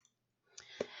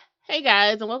Hey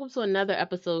guys, and welcome to another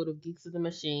episode of Geeks of the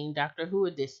Machine, Doctor Who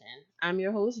edition. I'm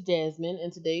your host Jasmine,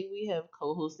 and today we have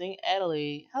co-hosting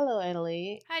Adelaide. Hello,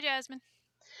 Adelaide. Hi, Jasmine.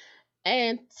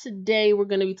 And today we're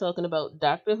going to be talking about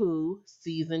Doctor Who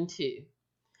season two.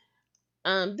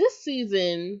 This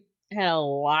season had a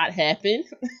lot happen.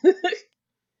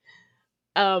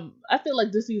 I feel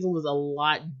like this season was a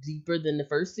lot deeper than the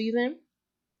first season.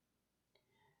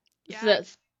 Yeah, So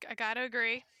that's I gotta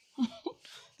agree. There's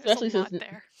a especially since lot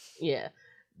there. yeah,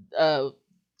 uh,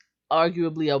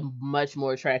 arguably a much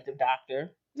more attractive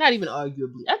Doctor. Not even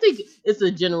arguably. I think it's a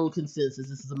general consensus.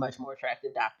 This is a much more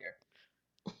attractive Doctor.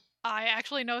 I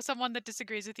actually know someone that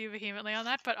disagrees with you vehemently on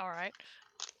that, but alright.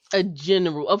 A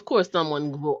general, of course,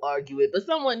 someone will argue it, but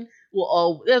someone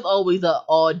will. There's always an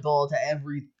oddball to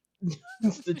every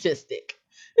statistic.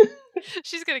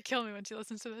 She's gonna kill me when she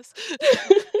listens to this.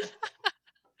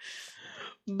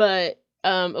 But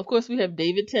of course, we have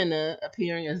David Tennant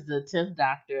appearing as the 10th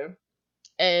Doctor,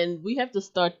 and we have to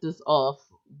start this off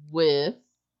with: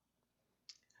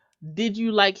 did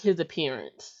you like his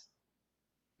appearance?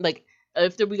 Like,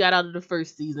 after we got out of the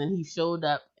first season, he showed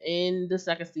up in the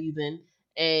second season,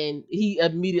 and he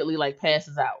immediately like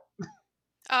passes out.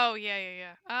 Oh,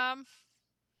 yeah.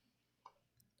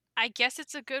 I guess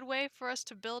it's a good way for us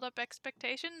to build up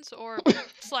expectations or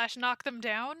slash knock them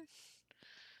down.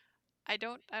 I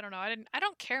don't know. I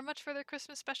don't care much for their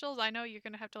Christmas specials. I know you're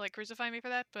gonna have to like crucify me for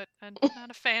that, but I'm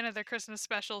not a fan of their Christmas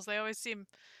specials.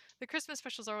 The Christmas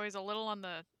specials are always a little on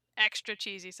the extra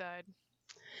cheesy side.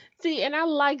 See, and I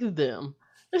like them.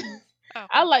 Oh,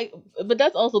 I like, but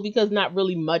that's also because not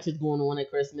really much is going on at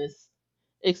Christmas,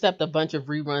 except a bunch of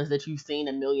reruns that you've seen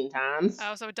a million times.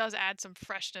 oh, so it does add some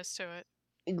freshness to it.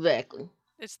 Exactly.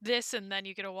 It's this, and then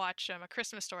you get to watch A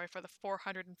Christmas Story for the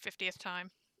 450th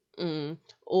time. Mm.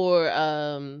 Or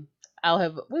I'll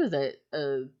have what is that?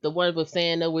 The one with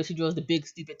Santa where she draws the big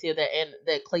stupid tail,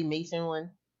 that claymation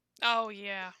one. Oh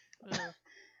yeah. Ugh.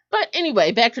 But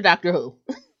anyway, back to Doctor Who.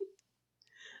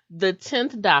 The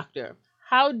 10th Doctor.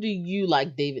 How do you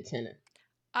like David Tennant?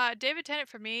 David Tennant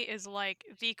for me is like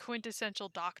the quintessential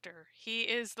Doctor. He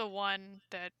is the one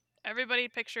that everybody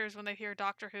pictures when they hear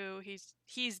Doctor Who.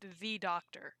 He's the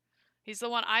Doctor. He's the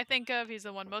one I think of. He's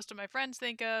the one most of my friends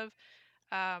think of.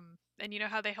 And you know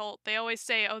how they always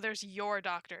say, "Oh, there's your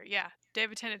Doctor." Yeah,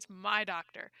 David Tennant's my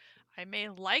Doctor. I may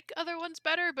like other ones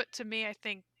better, but to me, I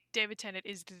think David Tennant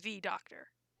is the Doctor.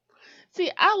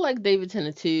 See, I like David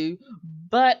Tennant too,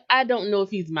 but I don't know if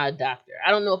he's my doctor. I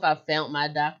don't know if I found my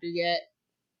doctor yet.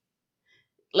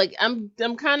 Like I'm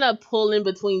kind of pulling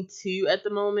between two at the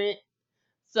moment.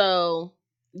 So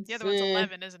The it's, other one's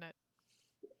 11, isn't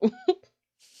it?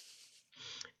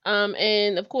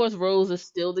 and of course Rose is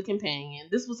still the companion.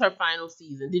 This was her final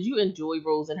season. Did you enjoy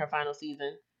Rose in her final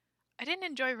season? I didn't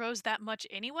enjoy Rose that much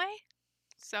anyway,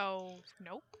 so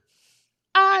nope.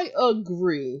 I, I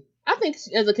agree. I think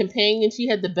as a companion she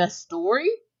had the best story,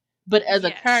 but as a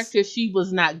yes. character she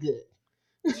was not good.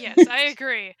 Yes, I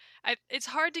agree. It's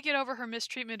hard to get over her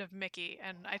mistreatment of Mickey,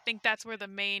 and I think that's where the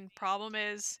main problem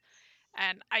is.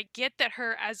 And I get that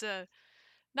her as a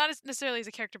not as necessarily as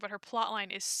a character, but her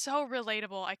plotline is so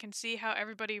relatable. I can see how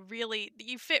everybody really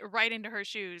you fit right into her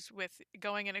shoes with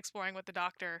going and exploring with the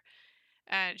Doctor.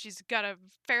 And she's got a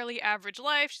fairly average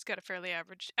life. She's got a fairly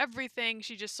average everything.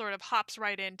 She just sort of hops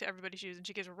right into everybody's shoes, and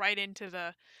she gets right into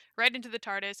the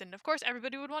TARDIS. And of course,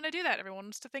 everybody would want to do that. Everyone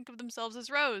wants to think of themselves as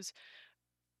Rose.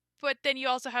 But then you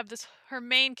also have this her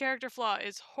main character flaw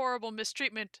is horrible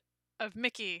mistreatment of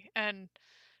Mickey, and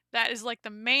that is like the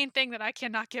main thing that I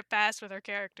cannot get past with her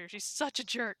character. She's such a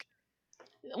jerk.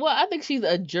 Well, I think she's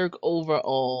a jerk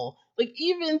overall. Like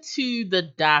even to the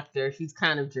doctor, she's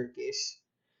kind of jerkish.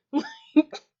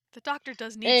 The Doctor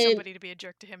does need And somebody to be a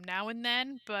jerk to him now and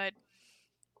then, but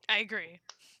I agree.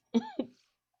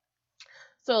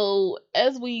 so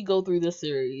as we go through the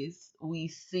series, we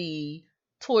see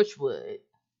Torchwood.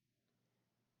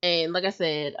 And like I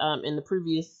said, in the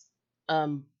previous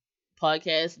um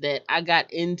podcast that I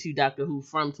got into Doctor Who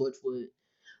from Torchwood,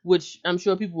 which I'm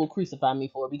sure people will crucify me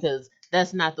for because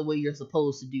that's not the way you're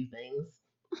supposed to do things.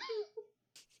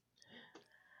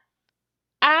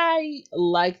 I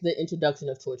like the introduction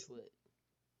of Torchwood.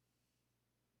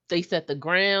 They set the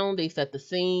ground, they set the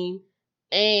scene,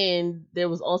 and there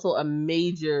was also a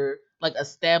major like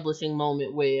establishing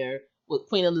moment where with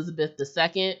Queen Elizabeth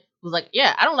II was like,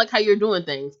 "Yeah, I don't like how you're doing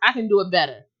things. I can do it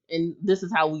better." And this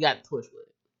is how we got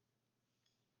Torchwood.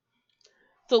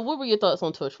 So, what were your thoughts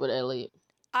on Torchwood, Elliot?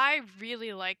 I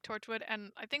really like Torchwood,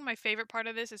 and I think my favorite part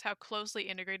of this is how closely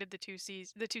integrated the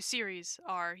two series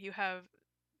are. You have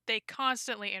they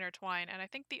constantly intertwine, and I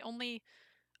think the only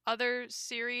other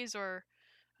series or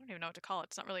don't even know what to call it.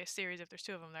 It's not really a series if there's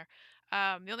two of them there.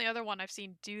 The only other one I've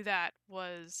seen do that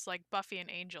was like Buffy and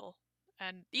Angel,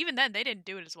 and even then they didn't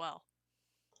do it as well.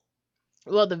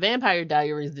 Well, the Vampire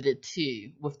Diaries did it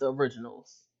too with the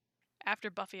originals. After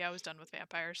Buffy, I was done with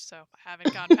vampires, so I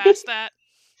haven't gone past that.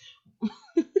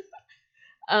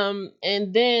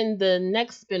 And then the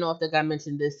next spinoff that got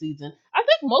mentioned this season, I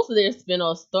think most of their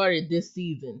spinoffs started this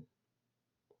season.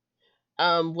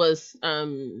 Was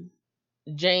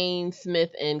Jane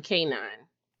Smith and K9,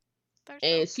 They're so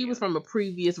and she was cute. from a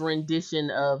previous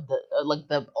rendition of the like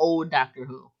the old Doctor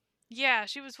Who. Yeah,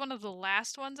 she was one of the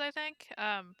last ones, I think.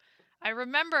 I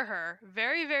remember her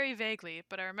very, very vaguely,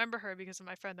 but I remember her because of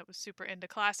my friend that was super into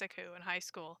Classic Who in high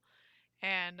school.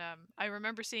 And I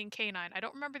remember seeing K9. I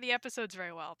don't remember the episodes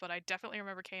very well, but I definitely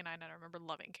remember K9 and I remember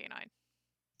loving K9.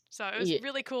 So it was Yeah,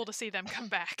 really cool to see them come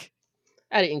back.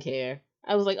 I didn't care.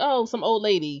 I was like, oh, some old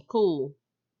lady, cool,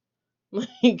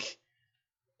 like,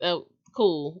 oh,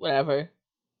 cool, whatever.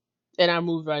 And I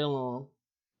moved right along.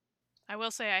 I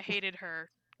will say I hated her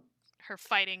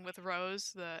fighting with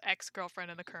Rose, the ex-girlfriend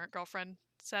and the current girlfriend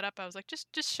setup. I was like, just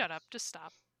shut up, just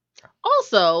stop.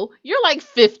 Also, you're like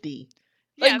 50.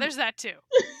 Like, Yeah, there's that too.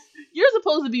 you're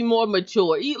supposed to be more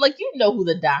mature. You know who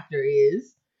the Doctor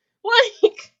is.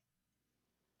 Like,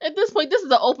 at this point, this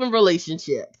is an open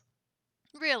relationship.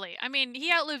 Really. I mean,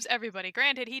 he outlives everybody.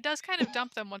 Granted, he does kind of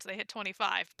dump them once they hit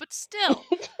 25, but still.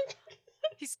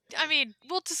 I mean,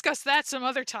 we'll discuss that some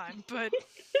other time, but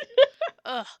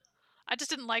ugh. I just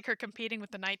didn't like her competing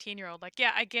with the 19-year-old. Like,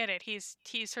 yeah, I get it. He's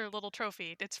her little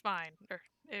trophy. It's fine. Or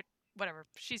it whatever.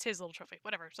 She's his little trophy.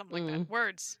 Whatever, something like that. Mm.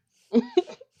 Words.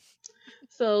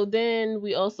 So then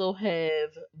we also have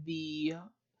the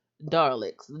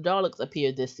Daleks. The Daleks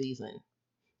appeared this season.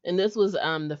 And this was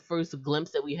the first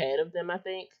glimpse that we had of them, I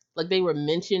think. Like they were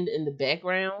mentioned in the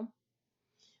background,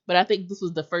 but I think this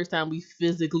was the first time we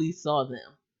physically saw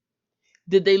them.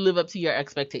 Did they live up to your Oh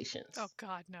expectations?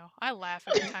 god, no. I laugh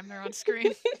every time they're on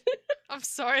screen. I'm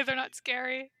sorry they're not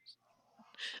scary.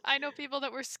 I know people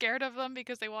that were scared of them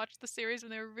because they watched the series when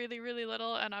they were really, really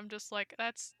little, and I'm just like,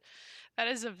 that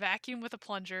is a vacuum with a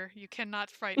plunger. You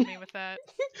cannot frighten me with that.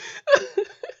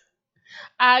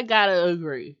 I gotta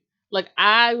agree. Like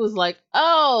I was like,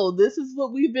 oh, this is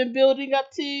what we've been building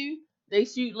up to. They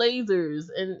shoot lasers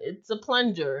and it's a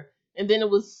plunger. And then it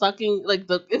was sucking like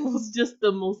the it was just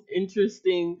the most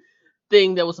interesting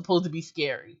thing that was supposed to be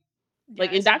scary.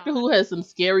 Like Yeah, in it's Doctor not. Who has some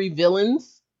scary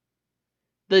villains.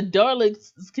 The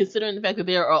Daleks, considering the fact that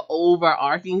they're an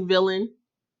overarching villain,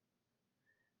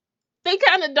 they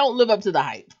kind of don't live up to the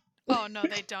hype. Oh no,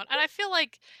 they don't. And I feel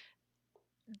like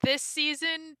this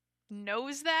season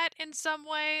knows that in some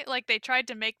way. Like they tried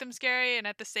to make them scary, and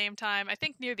at the same time, I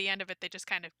think near the end of it, they just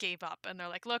kind of gave up and they're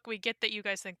like, look, we get that you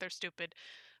guys think they're stupid,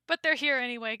 but they're here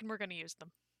anyway, and we're going to use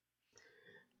them.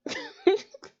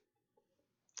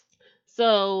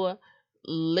 So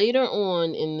later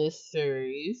on in this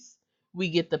series, we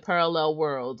get the parallel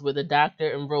worlds where the Doctor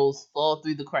and Rose fall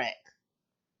through the crack.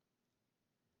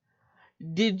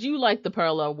 Did you like the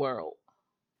parallel world?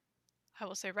 I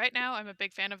will say right now, I'm a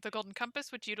big fan of the Golden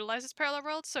Compass, which utilizes parallel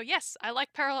worlds. So yes, I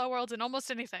like parallel worlds in almost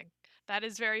anything. That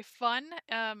is very fun.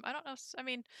 I don't know. I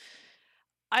mean,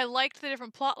 I liked the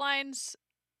different plot lines.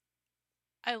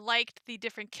 I liked the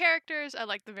different characters. I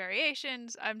liked the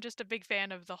variations. I'm just a big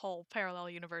fan of the whole parallel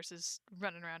universes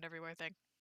running around everywhere thing.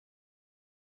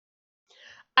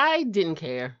 I didn't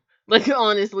care. Like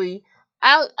honestly,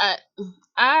 I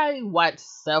I watched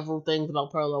several things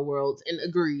about parallel worlds and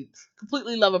agreed.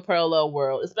 Completely love a parallel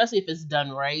world, especially if it's done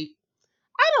right.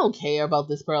 I don't care about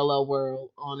this parallel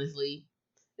world, honestly.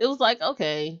 It was like,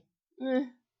 okay. eh.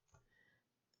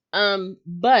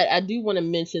 But I do want to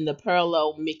mention the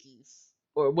parallel Mickeys.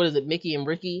 Or what is it, Mickey and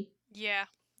Ricky? Yeah,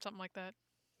 something like that.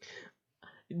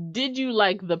 Did you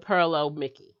like the parallel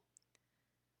Mickey?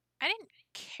 I didn't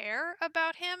care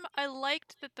about him. I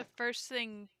liked that the first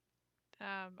thing,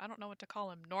 I don't know what to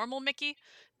call him, normal Mickey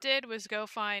did was go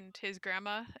find his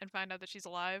grandma and find out that she's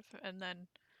alive. And then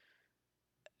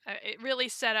it really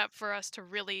set up for us to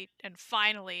really and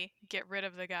finally get rid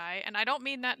of the guy. And I don't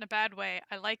mean that in a bad way.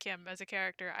 I like him as a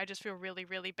character. I just feel really,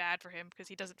 really bad for him because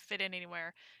he doesn't fit in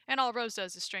anywhere. And all Rose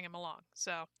does is string him along.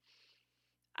 So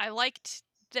I liked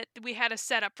that we had a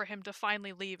setup for him to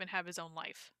finally leave and have his own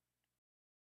life.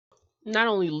 Not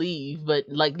only leave, but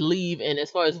like leave, and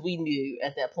as far as we knew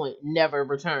at that point, never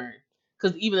return.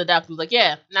 Because even the doctor was like,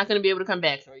 "Yeah, not gonna be able to come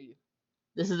back for you.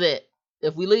 This is it.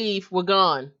 If we leave, we're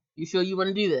gone. You sure you want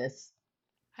to do this?"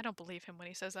 I don't believe him when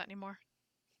he says that anymore.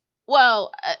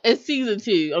 Well, it's season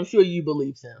two. I'm sure you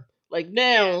believe him. Like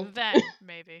Yeah, now, then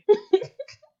maybe.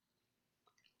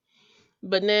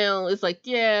 But now it's like,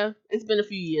 yeah, it's been a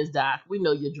few years, Doc. We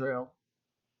know your drill.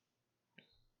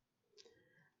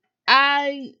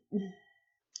 I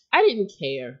I didn't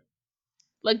care.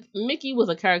 Like Mickey was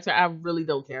a character I really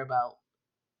don't care about.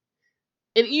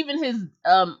 And even his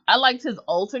I liked his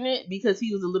alternate because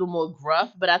he was a little more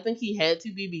gruff, but I think he had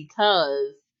to be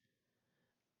because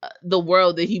the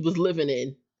world that he was living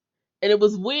in. And it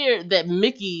was weird that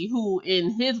Mickey, who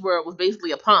in his world was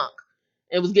basically a punk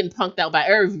and was getting punked out by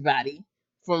everybody,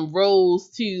 from Rose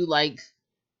to like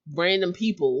random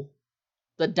people,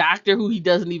 the doctor who he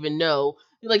doesn't even know.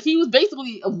 Like he was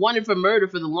basically wanted for murder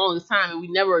for the longest time, and we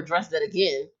never addressed that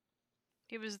again.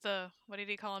 He was the, what did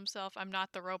he call himself? I'm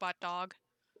not the robot dog.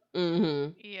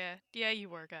 Hmm. Yeah, yeah, you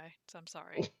were, guy. So I'm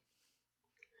sorry.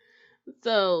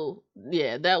 So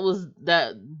yeah, that was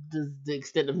the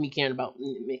extent of me caring about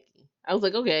Mickey. I was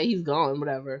like, okay, he's gone,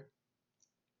 whatever.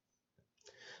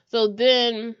 So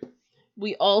then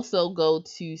we also go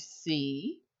to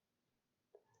see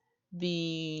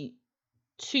the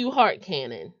two heart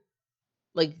cannon.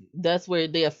 Like that's where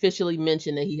they officially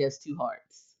mention that he has two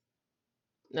hearts.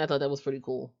 And I thought that was pretty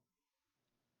cool.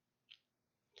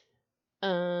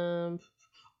 Um.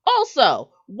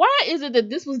 Also, why is it that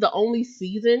this was the only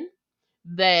season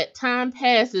that time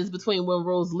passes between when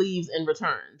Rose leaves and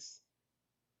returns?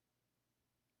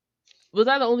 Was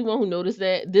I the only one who noticed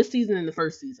that this season and the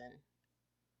first season?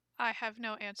 I have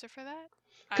no answer for that.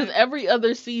 Because I every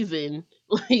other season,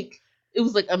 like it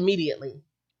was like immediately.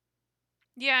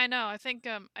 Yeah, I know. I think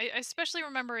I especially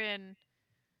remember in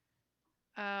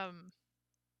um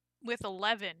with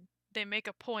 11, they make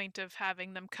a point of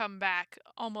having them come back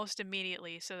almost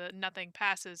immediately so that nothing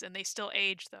passes and they still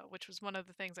age though, which was one of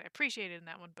the things I appreciated in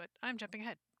that one, but I'm jumping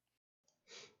ahead,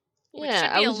 which Yeah,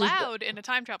 should I be was just allowed in a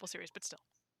time travel series, but still.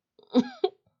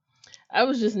 I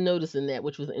was just noticing that,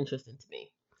 which was interesting to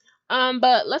me.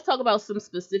 But let's talk about some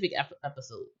specific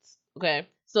episodes. Okay,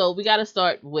 so we got to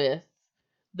start with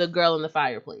the girl in the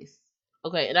fireplace.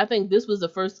 Okay, and I think this was the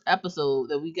first episode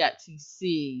that we got to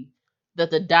see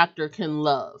that the doctor can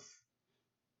love,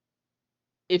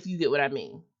 if you get what I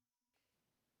mean.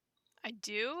 I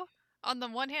do. On the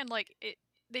one hand, like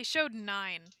they showed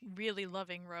 9 really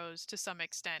loving Rose to some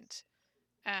extent,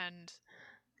 and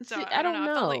so See, I I don't know. don't I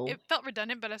felt like know. it felt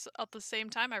redundant, but at the same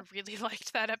time, I really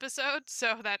liked that episode.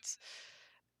 So that's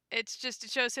it's just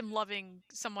it shows him loving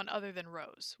someone other than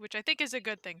Rose, which I think is a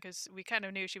good thing because we kind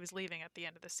of knew she was leaving at the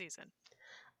end of the season.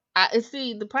 I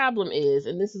see. The problem is,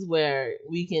 and this is where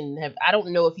we can have. I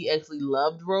don't know if he actually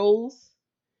loved Rose.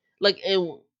 Like,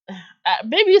 and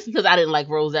maybe it's because I didn't like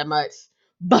Rose that much,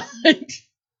 but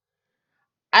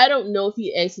I don't know if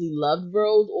he actually loved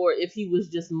Rose or if he was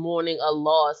just mourning a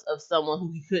loss of someone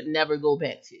who he could never go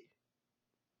back to.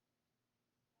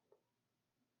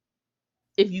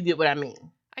 If you get what I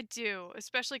mean. I do,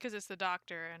 especially because it's the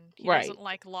Doctor and he Right. doesn't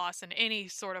like loss in any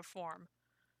sort of form.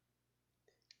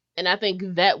 And I think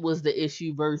that was the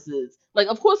issue versus, like,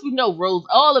 of course we know Rose,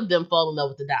 all of them fall in love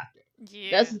with the doctor.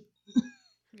 Yeah, That's,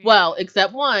 yeah, well,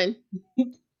 except one.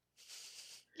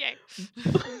 yay.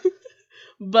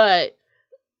 But,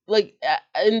 like,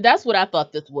 and that's what I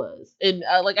thought this was. And,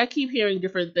 like, I keep hearing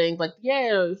different things, like,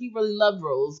 yeah, he really loved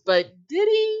Rose, but did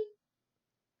he?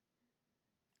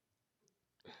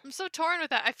 I'm so torn with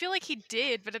that. I feel like he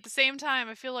did, but at the same time,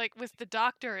 I feel like with the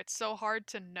Doctor, it's so hard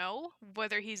to know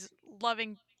whether he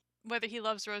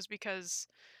loves Rose because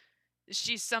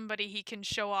she's somebody he can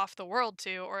show off the world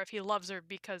to, or if he loves her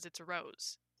because it's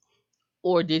Rose.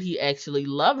 Or did he actually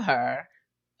love her?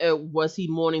 Or was he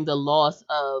mourning the loss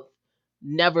of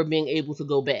never being able to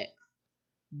go back?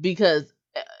 Because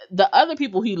the other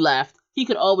people he left, he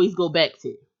could always go back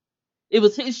to. It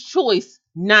was his choice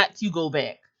not to go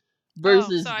back.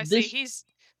 Oh, so Versus I see. this, He's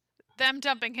them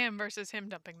dumping him versus him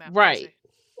dumping them. I right. see.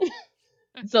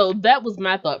 So that was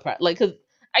my thought process. Like, because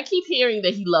I keep hearing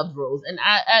that he loved Rose, and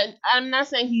I'm not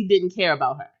saying he didn't care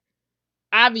about her.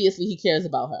 Obviously, he cares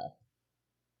about her.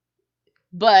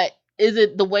 But is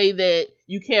it the way that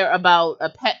you care about a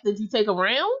pet that you take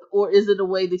around, or is it the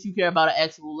way that you care about an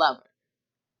actual lover?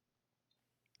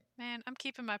 Man, I'm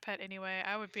keeping my pet anyway.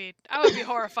 I would be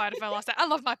horrified if I lost that. I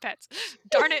love my pets.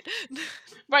 Darn it.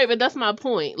 Right, but that's my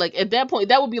point. Like at that point,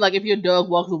 that would be like if your dog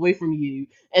walks away from you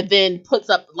and then puts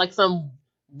up like some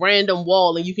random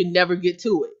wall and you can never get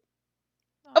to it.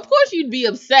 Of Oh. course, you'd be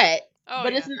upset, Oh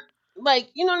but it's yeah. not like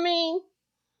you know what I mean.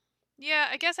 Yeah,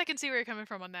 I guess I can see where you're coming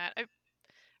from on that.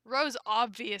 Rose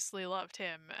obviously loved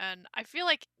him, and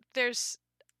there's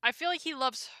I feel like he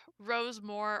loves Rose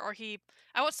more, or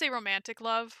I won't say romantic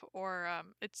love, or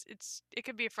it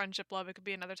could be a friendship love, it could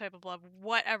be another type of love,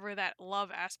 whatever that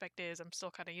love aspect is. I'm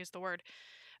still kind of use the word.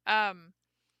 Um,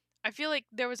 I feel like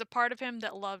there was a part of him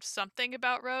that loved something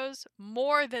about Rose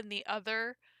more than the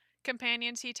other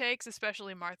companions he takes,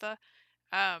 especially Martha.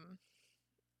 Um,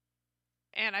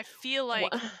 and I feel Wha-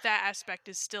 like that aspect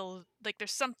is still like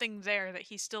there's something there that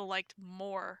he still liked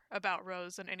more about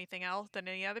Rose than anything else than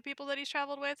any other people that he's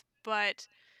traveled with. But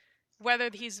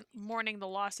whether he's mourning the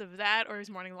loss of that or he's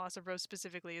mourning the loss of Rose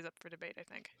specifically is up for debate, I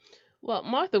think. Well,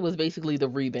 Martha was basically the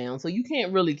rebound, so you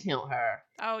can't really count her.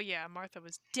 Oh yeah, Martha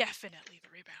was definitely the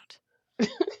rebound.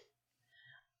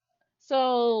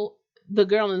 So, the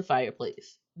girl in the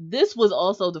fireplace. This was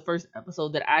also the first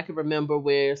episode that I could remember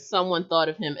where someone thought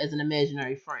of him as an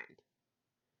imaginary friend.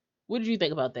 What did you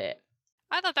think about that?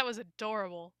 I thought that was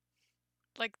adorable.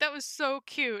 Like that was so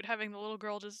cute having the little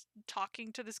girl just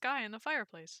talking to this guy in the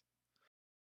fireplace.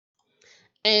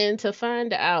 And to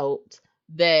find out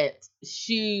that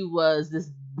she was this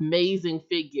amazing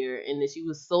figure and that she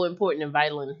was so important and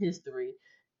vital in history.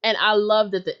 And I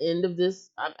loved at the end of this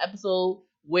episode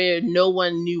where no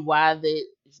one knew why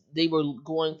they were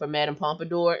going for Madame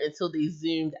Pompadour until they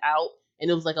zoomed out and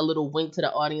it was like a little wink to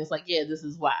the audience, like, yeah, this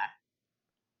is why.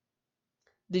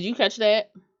 Did you catch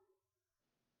that?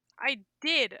 I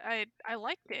did. I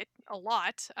liked it a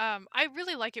lot. I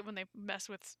really like it when they mess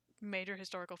with major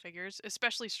historical figures,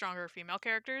 especially stronger female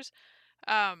characters.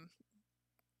 Um,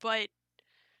 but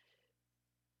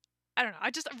I don't know. I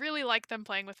just really like them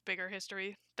playing with bigger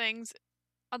history things.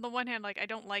 On the one hand, like I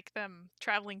don't like them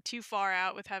traveling too far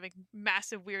out with having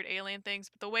massive weird alien things,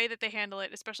 but the way that they handle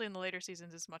it, especially in the later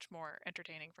seasons, is much more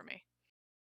entertaining for me.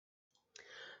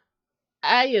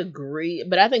 I agree,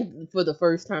 but I think for the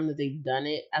first time that they've done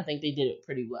it, I think they did it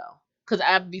pretty well. Because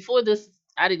I before this,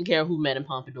 I didn't care who Madame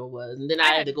Pompadour was, and then I I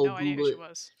had had to go no idea who Google she it.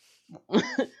 was.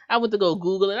 I went to go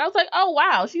Google it, and I was like, oh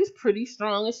wow, she was pretty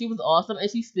strong, and she was awesome,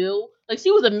 and she still like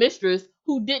she was a mistress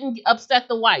who didn't upset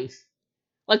the wife.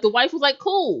 Like the wife was like,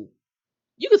 cool,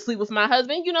 you can sleep with my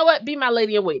husband. You know what? Be my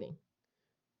lady in waiting.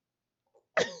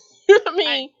 You know what I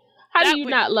I mean? How do that you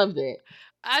would not love that?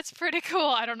 That's pretty cool.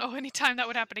 I don't know any time that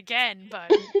would happen again,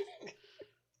 but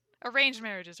arranged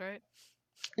marriages, right?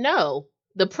 No,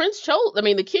 the prince chose. I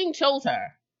mean, the king chose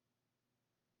her.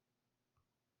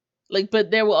 Like,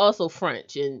 but there were also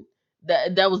French, and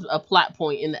that was a plot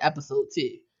point in the episode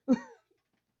too. I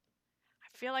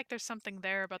feel like there's something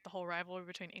there about the whole rivalry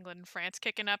between England and France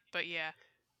kicking up, but yeah,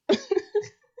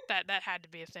 that had to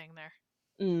be a thing there.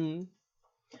 Mm.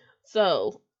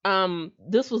 So,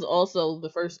 this was also the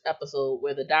first episode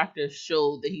where the doctor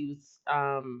showed that he was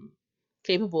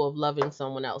capable of loving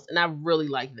someone else, and I really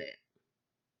like that.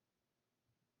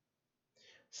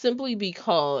 Simply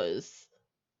because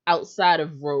outside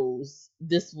of Rose,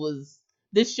 this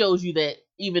shows you that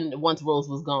even once Rose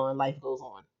was gone, life goes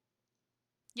on.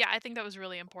 Yeah, I think that was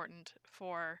really important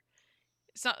for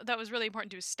that was really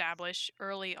important to establish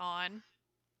early on,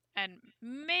 and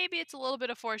maybe it's a little bit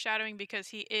of foreshadowing because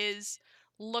he is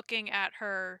looking at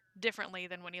her differently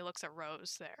than when he looks at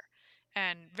Rose there,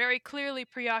 and very clearly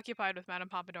preoccupied with Madame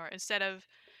Pompadour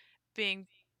being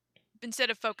instead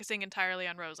of focusing entirely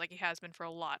on Rose like he has been for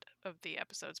a lot of the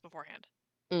episodes beforehand.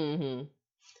 Hmm.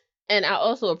 And I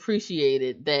also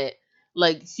appreciated that,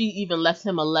 like, she even left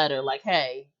him a letter, like,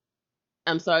 "Hey,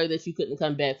 I'm sorry that you couldn't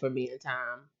come back for me in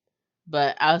time,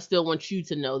 but I still want you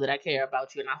to know that I care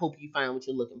about you, and I hope you find what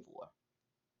you're looking for."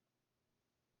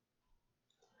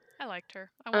 I liked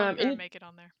her. I wanted her to And make it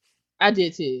on there. I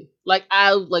did too. Like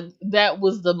that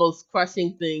was the most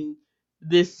crushing thing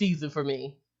this season for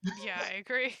me. Yeah, I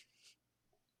agree.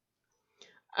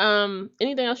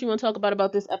 Anything else you want to talk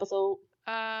about this episode?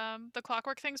 The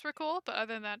clockwork things were cool, but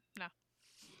other than that, no.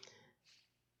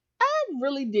 I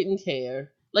really didn't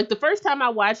care. Like the first time I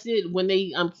watched it when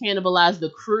they cannibalized the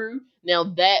crew, now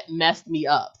that messed me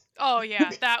up. Oh yeah,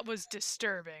 that was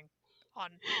disturbing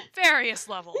on various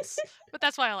levels, but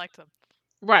that's why I liked them.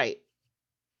 Right.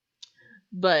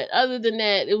 But other than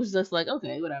that, it was just like,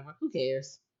 okay, whatever. Who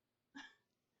cares?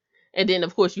 And then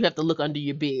of course you have to look under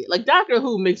your bed. Like Doctor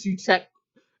Who makes you check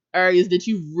areas that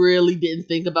you really didn't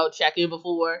think about checking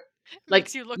before. It Like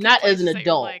makes you look in not as an places that you're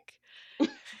adult. like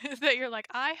that you're like,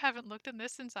 I haven't looked in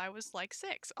this since I was like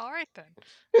 6. All right then.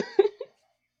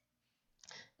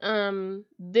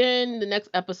 Then the next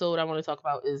episode I want to talk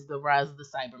about is the Rise of the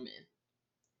Cybermen.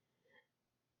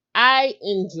 I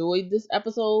enjoyed this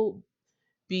episode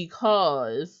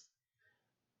because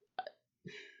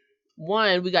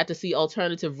one, we got to see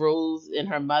alternative Rose and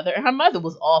her mother. And her mother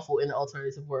was awful in the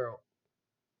alternative world.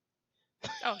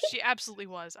 Oh, she absolutely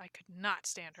was. I could not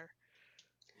stand her.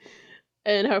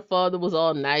 And her father was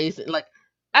all nice. And like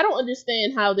I don't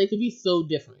understand how they could be so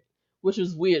different. Which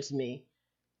was weird to me.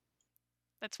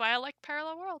 That's why I like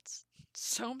parallel worlds.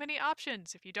 So many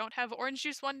options. If you don't have orange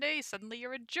juice one day, suddenly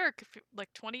you're a jerk,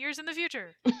 like 20 years in the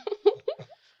future.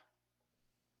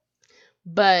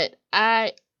 But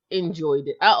I enjoyed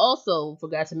it. I also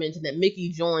forgot to mention that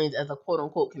Mickey joins as a quote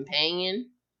unquote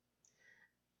companion,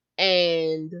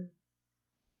 and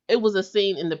it was a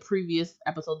scene in the previous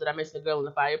episode that I mentioned, the girl in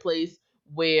the fireplace,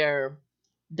 where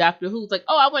Doctor Who's like,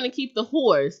 "Oh, I want to keep the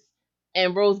horse,"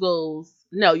 and Rose goes,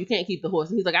 "No, you can't keep the horse."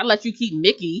 And he's like, "I let you keep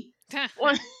Mickey."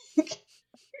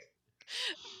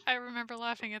 I remember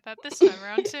laughing at that this time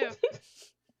around too.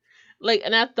 Like,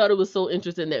 and I thought it was so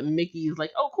interesting that Mickey is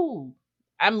like, "Oh, cool,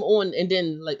 I'm on," and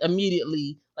then like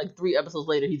immediately, like 3 episodes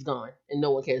later, he's gone, and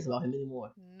no one cares about him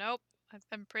anymore. Nope.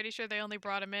 I'm pretty sure they only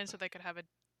brought him in so they could have a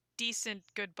decent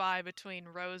goodbye between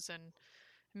Rose and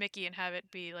Mickey and have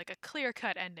it be like a clear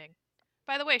cut ending.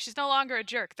 By the way, she's no longer a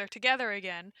jerk. They're together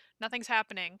again. Nothing's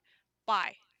happening.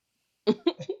 Bye.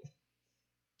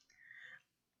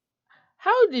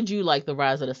 How did you like the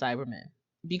Rise of the Cybermen?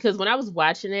 Because when I was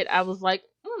watching it, I was like,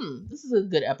 this is a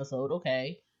good episode.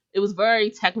 Okay, it was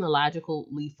very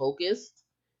technologically focused,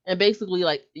 and basically,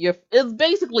 like it's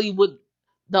basically what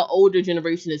the older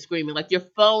generation is screaming. Like your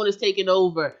phone is taking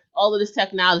over. All of this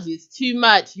technology, it's too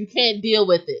much. You can't deal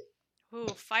with it.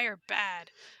 Ooh, fire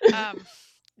bad. Um,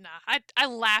 nah, I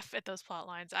laugh at those plot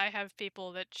lines. I have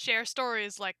people that share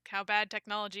stories like how bad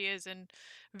technology is in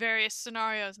various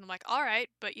scenarios, and I'm like, all right,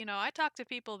 but I talk to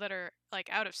people that are like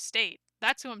out of state.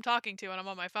 That's who I'm talking to when I'm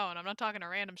on my phone. I'm not talking to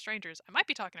random strangers. I might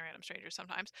be talking to random strangers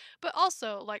sometimes, but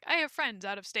also like I have friends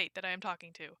out of state that I am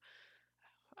talking to,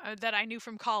 that I knew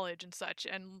from college and such,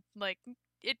 and like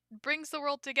it brings the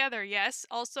world together. Yes,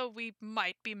 also we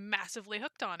might be massively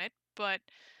hooked on it, but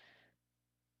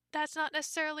that's not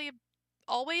necessarily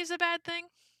always a bad thing.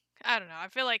 I don't know. I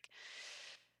feel like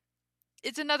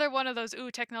it's another one of those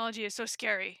ooh, technology is so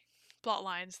scary plot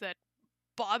lines that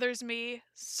bothers me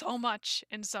so much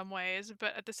in some ways,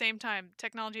 but at the same time,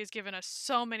 technology has given us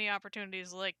so many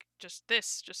opportunities like just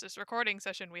this recording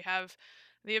session. We have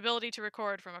the ability to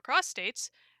record from across states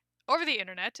over the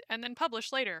internet and then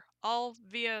publish later, all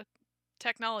via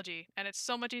technology, and it's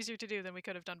so much easier to do than we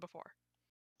could have done before.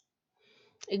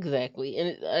 Exactly,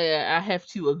 and I have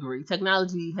to agree.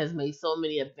 Technology has made so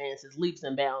many advances, leaps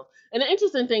and bounds. And the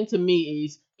interesting thing to me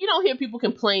is you don't hear people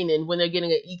complaining when they're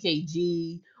getting an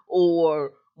EKG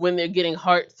or when they're getting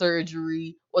heart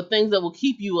surgery or things that will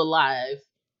keep you alive.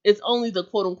 It's only the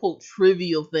quote unquote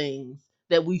trivial things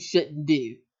that we shouldn't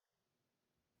do.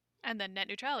 And then net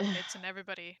neutrality hits and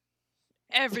everybody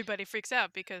freaks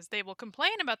out because they will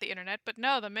complain about the internet, but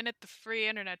no, the minute the free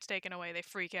internet's taken away, they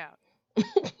freak out.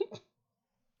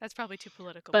 That's probably too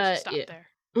political. We should But stop yeah, there.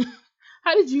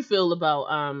 how did you feel about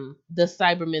the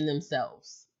Cybermen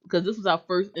themselves? Because this was our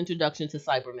first introduction to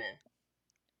Cybermen.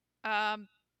 Um,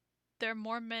 there are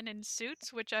more men in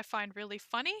suits, which I find really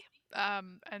funny,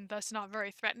 and thus not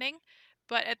very threatening.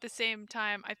 But at the same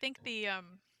time, I think the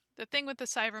thing with the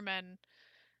Cybermen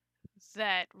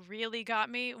that really got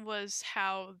me was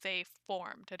how they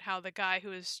formed and how the guy who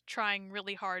was trying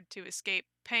really hard to escape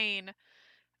pain,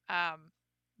 um,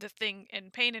 the thing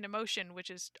in pain and emotion, which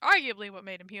is arguably what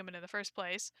made him human in the first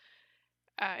place,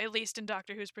 at least in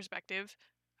Doctor Who's perspective,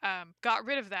 got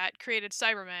rid of that, created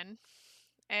Cybermen,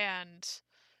 and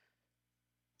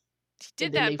he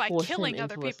And did then they that by forced him killing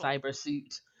other into a people. cyber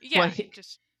suit. Yeah, he Like,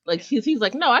 just like yeah. he's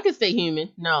like, no, I can stay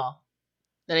human. No,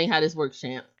 that ain't how this works,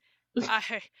 champ.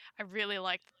 I I really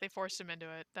liked that they forced him into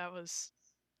it. That was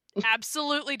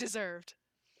absolutely deserved.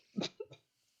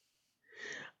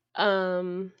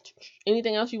 Um,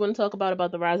 anything else you want to talk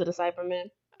about the rise of the Cybermen?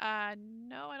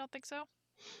 No, I don't think so.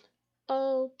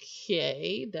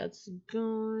 Okay, that's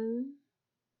gone.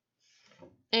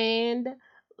 And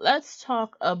let's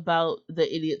talk about the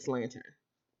idiot's lantern.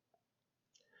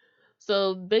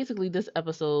 So basically, this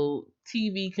episode,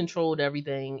 TV controlled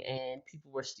everything, and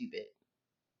people were stupid.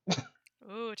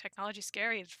 Ooh, technology's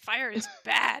scary. Fire is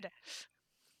bad.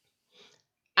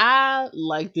 I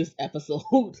like this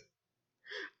episode,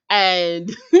 and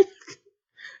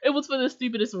it was for the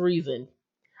stupidest reason.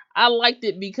 I liked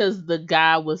it because the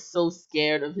guy was so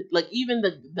scared of it. Like even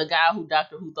the guy who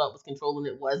Doctor Who thought was controlling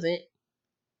it wasn't,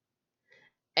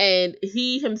 and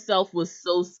he himself was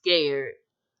so scared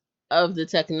of the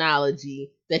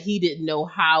technology that he didn't know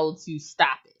how to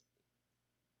stop it.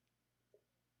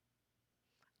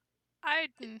 I,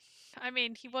 I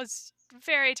mean, he was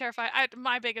very terrified.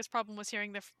 My biggest problem was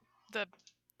hearing the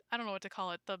I don't know what to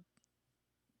call it,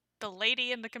 the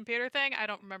lady in the computer thing. I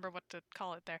don't remember what to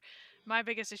call it there. My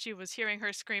biggest issue was hearing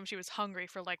her scream she was hungry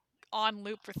for like on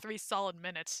loop for 3 solid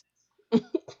minutes.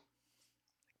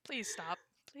 Please stop.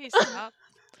 Please stop.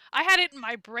 I had it in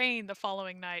my brain the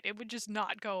following night. It would just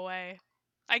not go away.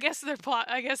 I guess their plot.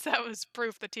 I guess that was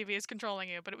proof the TV is controlling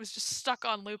you, but it was just stuck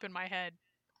on loop in my head.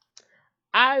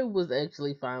 I was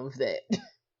actually fine with that.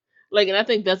 Like, and I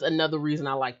think that's another reason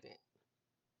I liked it.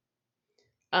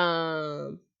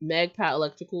 Magpie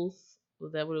Electricals,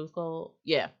 was that what it was called?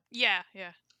 Yeah, Yeah,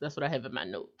 yeah, that's what I have in my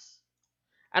notes.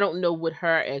 I don't know what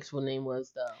her actual name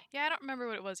was though. yeah. I don't remember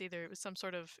what it was either. It was some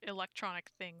sort of electronic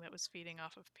thing that was feeding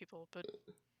off of people. But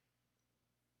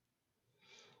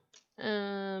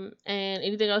And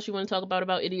anything else you want to talk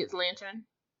about Idiot's Lantern?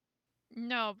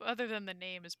 no, other than the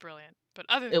name is brilliant. But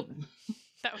other It, than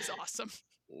that was awesome.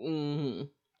 hmm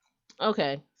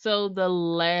Okay, so the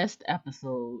last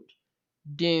episode,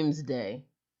 Doomsday.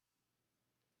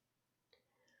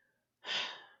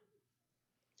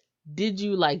 Did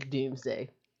you like Doomsday?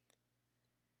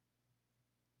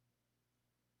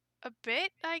 A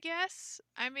bit, I guess.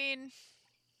 I mean,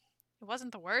 it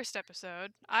wasn't the worst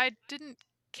episode. I didn't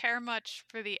care much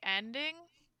for the ending.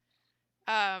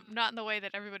 Not in the way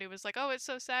that everybody was like, "Oh, it's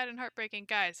so sad and heartbreaking."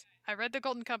 Guys, I read The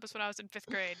Golden Compass when I was in 5th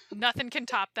grade. Nothing can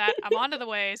top that. I'm onto the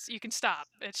ways. You can stop.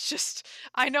 It's just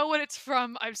I know what it's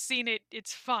from. I've seen it.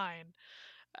 It's fine.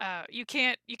 You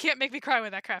can't make me cry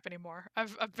with that crap anymore.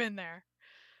 I've been there.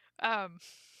 Um,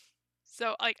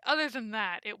 so like other than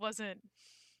that, it wasn't.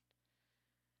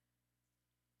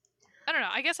 I don't know.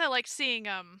 I guess I liked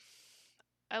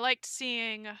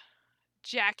seeing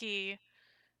Jackie,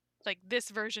 like this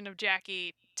version of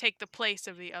Jackie, take the place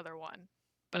of the other one.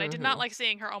 But I did not hmm like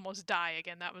seeing her almost die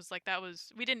again. That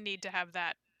was we didn't need to have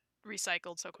that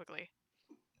recycled so quickly.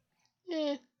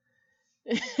 Yeah,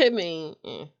 I mean,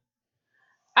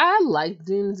 I like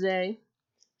Doomsday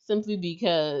simply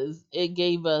because it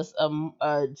gave us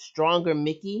a stronger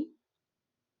Mickey.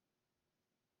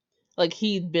 Like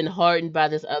he'd been hardened by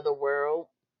this other world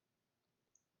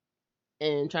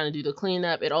and trying to do the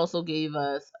cleanup. It also gave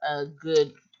us a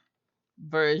good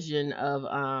version of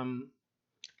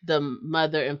the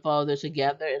mother and father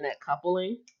together in that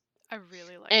coupling. I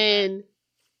really like that. And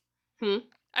hmm,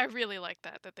 I really like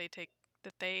that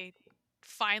they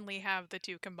finally have the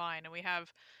two combined and we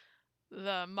have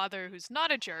the mother who's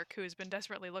not a jerk who's been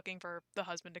desperately looking for the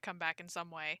husband to come back in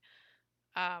some way.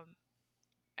 Um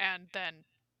and then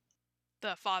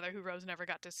the father who Rose never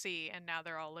got to see, and now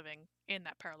they're all living in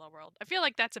that parallel world. I feel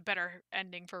like that's a better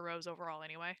ending for Rose overall,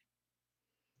 anyway.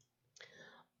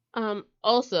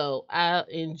 also I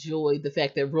enjoyed the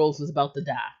fact that Rose was about to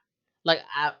die. Like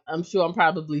I'm sure I'm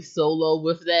probably solo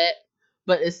with that.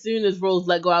 But as soon as Rose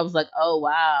let go, I was like, "Oh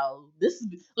wow, this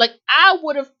is like I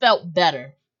would have felt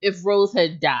better if Rose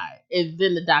had died, and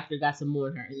then the doctor got to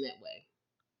mourn her in that way."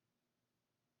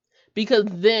 Because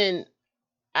then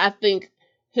I think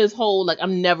his whole like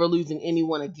I'm never losing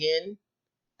anyone again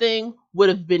thing would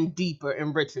have been deeper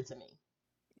and richer to me.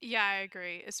 Yeah, I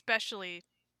agree, especially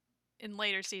in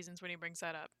later seasons when he brings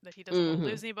that up that he doesn't want to Hmm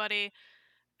lose anybody,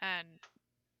 and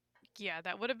yeah,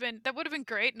 that would have been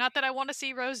great. Not that I want to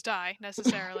see Rose die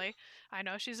necessarily. I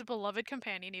know she's a beloved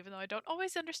companion, even though I don't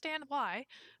always understand why.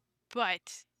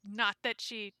 But not that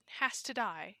she has to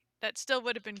die. That still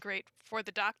would have been great for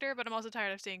the Doctor, but I'm also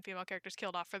tired of seeing female characters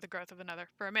killed off for the growth of another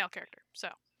for a male character. So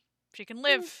she can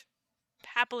live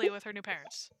happily with her new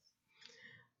parents.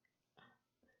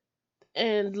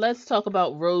 And let's talk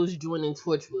about Rose joining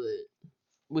Torchwood,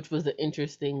 which was an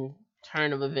interesting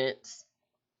turn of events.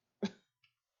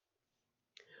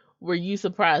 Were you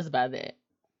surprised by that?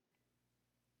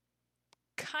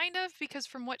 Kind of, because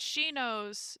from what she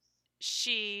knows,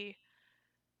 she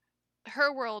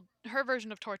her world, her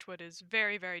version of Torchwood is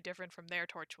very, very different from their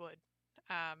Torchwood.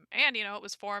 And it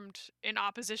was formed in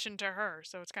opposition to her,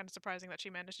 so it's kind of surprising that she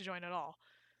managed to join at all.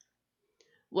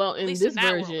 Well, At in least in this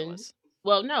that world, it version, was.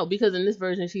 well, no, because in this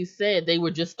version she said they were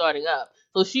just starting up.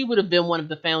 So she would have been one of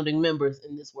the founding members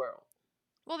in this world.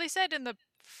 Well, they said in the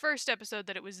first episode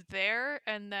that it was there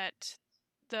and that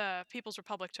the People's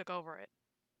Republic took over it.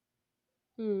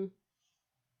 Hmm.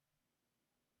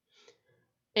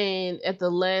 And at the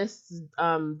last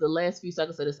few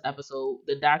seconds of this episode,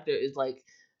 the doctor is like,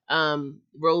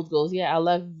 Rose goes, "Yeah, I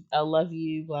love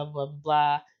you, blah blah blah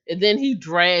blah." And then he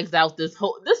drags out this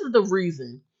is the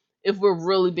reason, if we're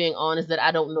really being honest, that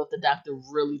I don't know if the doctor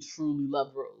really truly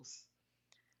loved Rose.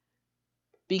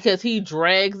 Because he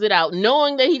drags it out,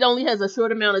 knowing that he only has a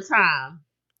short amount of time.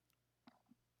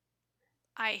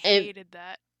 I And hated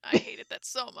that. I hated that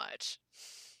so much.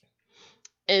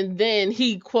 and then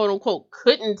he quote unquote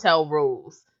couldn't tell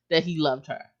Rose that he loved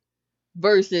her.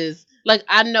 Versus like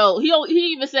I know he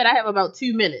even said I have about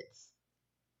 2 minutes.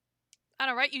 I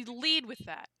know, right? You lead with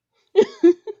that.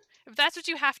 If that's what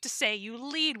you have to say, you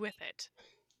lead with it.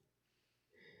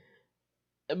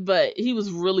 but he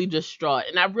was really distraught,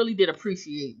 and I really did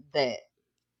appreciate that.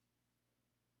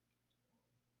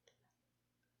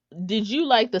 Did you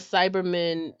like the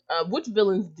Cybermen? Which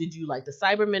villains did you like, the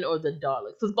Cybermen or the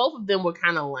Daleks? Because both of them were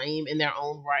kind of lame in their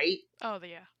own right. Oh,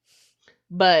 yeah.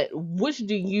 But which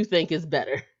do you think is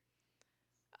better?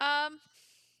 Um,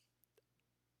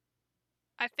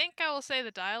 I think I will say the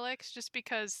dialects just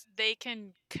because they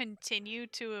can continue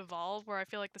to evolve, where I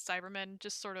feel like the Cybermen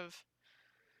just sort of.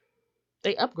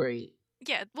 They upgrade.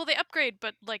 Yeah, well, they upgrade,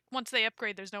 but like once they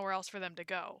upgrade, there's nowhere else for them to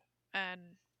go. And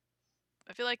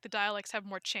I feel like the dialects have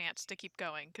more chance to keep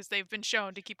going because they've been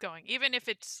shown to keep going, even if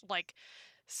it's like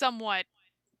somewhat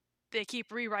they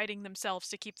keep rewriting themselves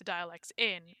to keep the dialects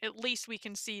in. At least we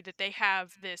can see that they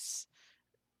have this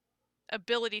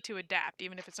ability to adapt,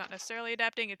 even if it's not necessarily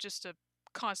adapting. It's just a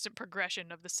constant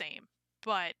progression of the same,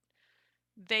 but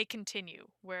they continue.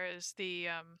 Whereas the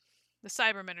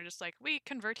Cybermen are just like, we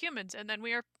convert humans, and then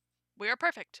we are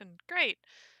perfect and great.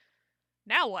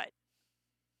 Now what?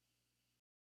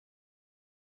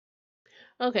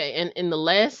 Okay, and in the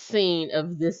last scene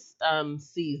of this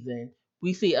season,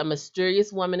 we see a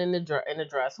mysterious woman in in a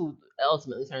dress who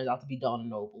ultimately turns out to be Donna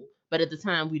Noble. But at the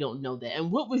time, we don't know that.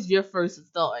 And what was your first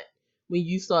thought when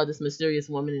you saw this mysterious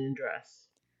woman in a dress?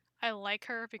 I like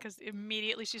her because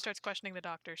immediately she starts questioning the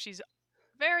doctor. She's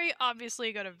very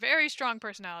obviously got a very strong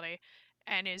personality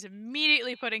and is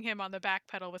immediately putting him on the back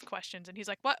pedal with questions, and he's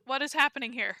like, what is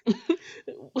happening here?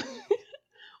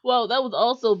 Well, that was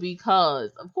also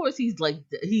because, of course, he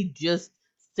just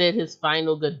said his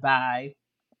final goodbye,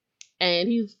 and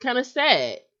he's kind of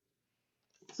sad.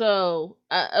 So,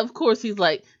 of course, he's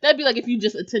like, that'd be like if you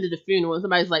just attended a funeral and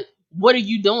somebody's like, "What are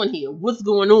you doing here? What's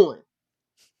going on?"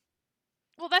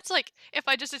 Well, that's like if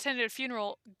I just attended a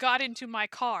funeral, got into my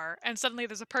car, and suddenly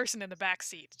there's a person in the back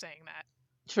seat saying that.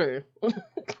 True.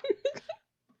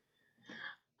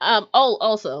 Oh,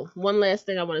 also, one last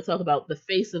thing I want to talk about: the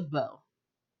face of Bo.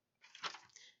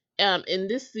 In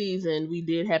this season, we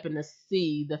did happen to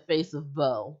see the face of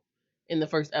Bo in the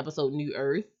first episode, New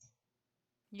Earth.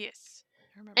 Yes,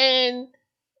 I remember that. And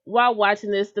while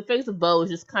watching this, the face of Bo is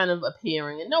just kind of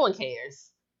appearing, and no one cares.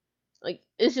 Like,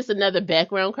 it's just another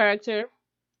background character,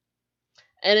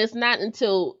 and it's not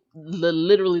until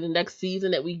literally the next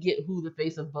season that we get who the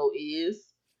face of Bo is.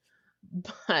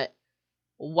 But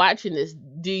watching this,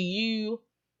 do you,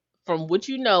 from what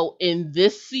you know in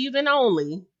this season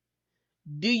only,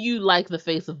 do you like the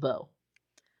face of Bo?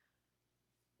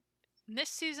 This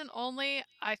season only,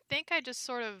 I think I just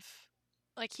sort of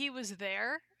like he was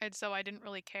there, and so I didn't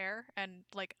really care. And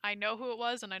like I know who it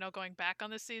was, and I know going back on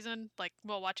this season, like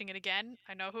while watching it again,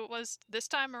 I know who it was this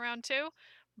time around too.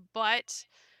 But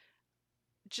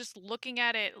just looking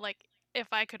at it, like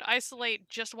if I could isolate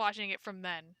just watching it from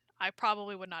then, I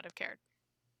probably would not have cared.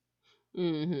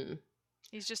 Mm-hmm.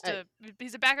 He's just I,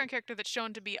 he's a background character that's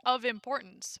shown to be of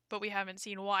importance, but we haven't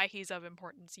seen why he's of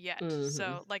importance yet. mm-hmm.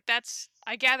 So like that's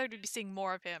I gathered we'd be seeing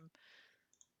more of him.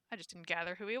 I just didn't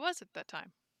gather who he was at that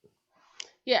time.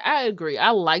 Yeah, I agree.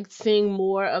 I liked seeing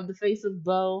more of the face of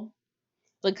Bo.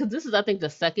 Like, cause this is, I think, the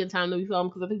second time that we saw him.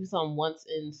 Cause I think we saw him once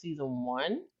in season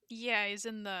one. Yeah, he's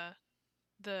in the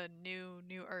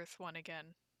New Earth one again,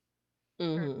 or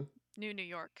Mm-hmm. New New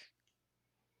York.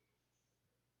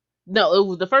 No, it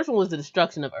was the first one was the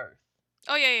destruction of Earth,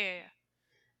 Oh yeah.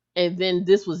 and then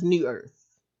this was New Earth.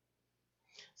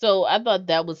 So I thought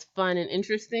that was fun and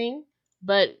interesting.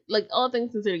 But like all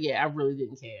things considered, yeah, I really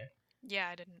didn't care. Yeah,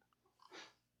 I didn't.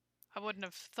 I wouldn't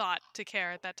have thought to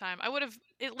care at that time. I would have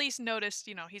at least noticed,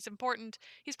 he's important.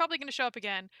 He's probably going to show up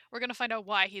again. We're going to find out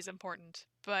why he's important.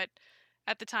 But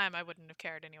at the time, I wouldn't have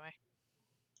cared anyway.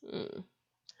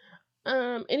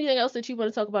 Mm. Anything else that you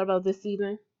want to talk about this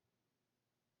season?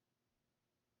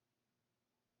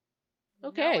 No,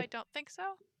 I Okay. don't think so.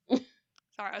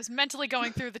 Sorry, I was mentally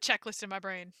going through the checklist in my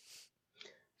brain.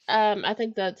 I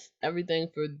think that's everything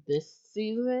for this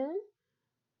season.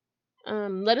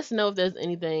 Let us know if there's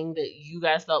anything that you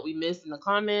guys thought we missed in the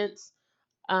comments.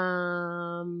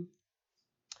 Um,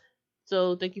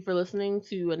 so thank you for listening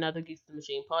to another Geeks the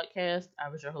Machine podcast. I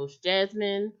was your host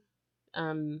Jasmine.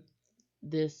 Um,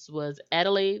 this was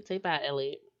Adelaide. Say bye,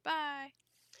 Adelaide. Bye.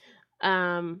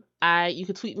 I you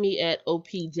can tweet me at op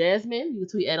Jasmine. You can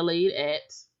tweet Adelaide at.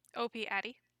 OP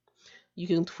Addy. You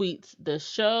can tweet the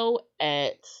show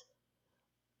at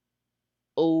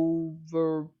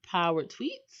overpowered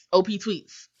tweets. OP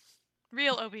tweets.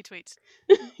 Real OP tweets.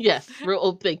 Yes, real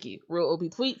OP. Thank you. Real OP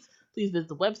tweets. Please visit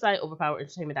the website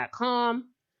overpoweredentertainment.com,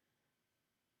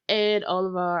 and all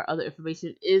of our other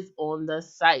information is on the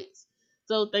site.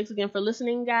 So thanks again for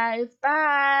listening, guys.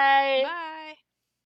 Bye. Bye.